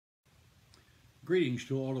Greetings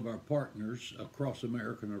to all of our partners across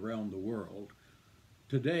America and around the world.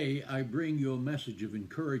 Today, I bring you a message of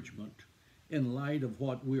encouragement in light of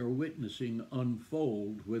what we are witnessing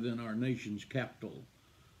unfold within our nation's capital.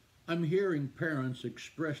 I'm hearing parents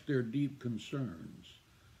express their deep concerns.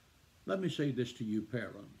 Let me say this to you,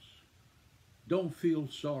 parents. Don't feel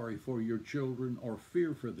sorry for your children or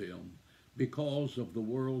fear for them because of the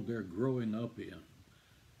world they're growing up in.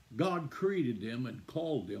 God created them and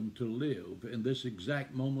called them to live in this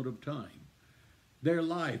exact moment of time. Their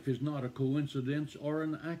life is not a coincidence or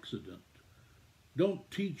an accident.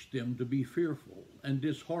 Don't teach them to be fearful and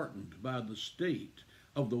disheartened by the state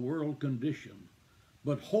of the world condition,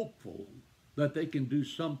 but hopeful that they can do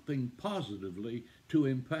something positively to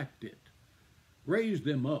impact it. Raise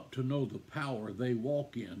them up to know the power they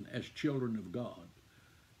walk in as children of God.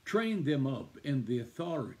 Train them up in the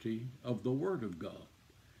authority of the Word of God.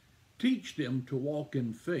 Teach them to walk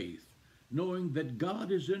in faith, knowing that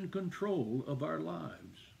God is in control of our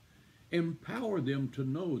lives. Empower them to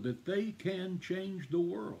know that they can change the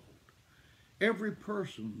world. Every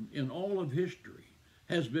person in all of history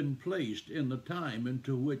has been placed in the time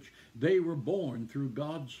into which they were born through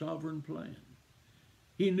God's sovereign plan.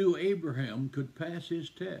 He knew Abraham could pass his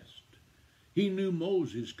test. He knew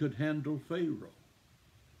Moses could handle Pharaoh.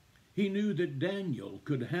 He knew that Daniel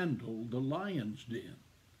could handle the lion's den.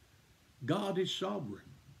 God is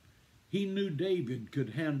sovereign. He knew David could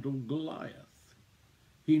handle Goliath.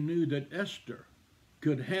 He knew that Esther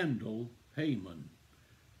could handle Haman.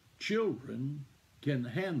 Children can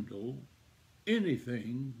handle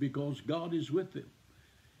anything because God is with them.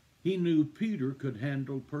 He knew Peter could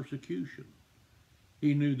handle persecution.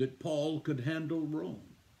 He knew that Paul could handle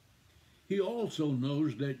Rome. He also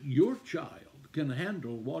knows that your child can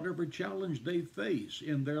handle whatever challenge they face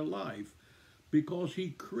in their life because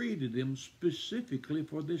he created them specifically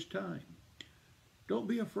for this time. Don't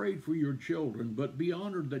be afraid for your children, but be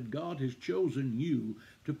honored that God has chosen you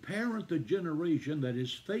to parent the generation that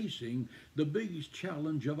is facing the biggest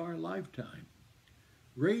challenge of our lifetime.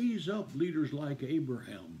 Raise up leaders like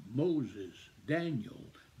Abraham, Moses, Daniel,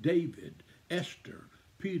 David, Esther,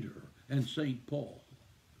 Peter, and St. Paul.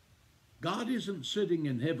 God isn't sitting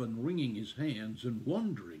in heaven wringing his hands and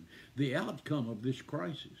wondering the outcome of this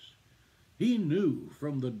crisis. He knew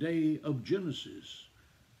from the day of Genesis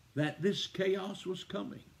that this chaos was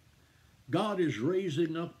coming. God is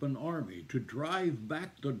raising up an army to drive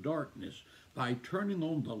back the darkness by turning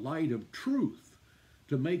on the light of truth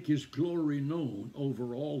to make his glory known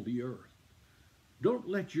over all the earth. Don't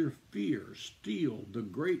let your fear steal the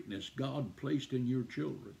greatness God placed in your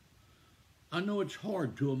children. I know it's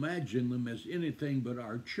hard to imagine them as anything but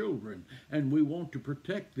our children, and we want to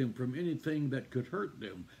protect them from anything that could hurt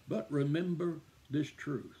them. But remember this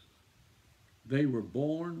truth. They were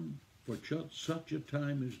born for such a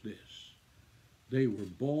time as this. They were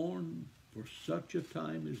born for such a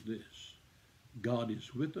time as this. God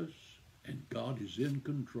is with us, and God is in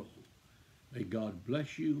control. May God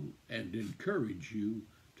bless you and encourage you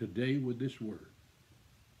today with this word.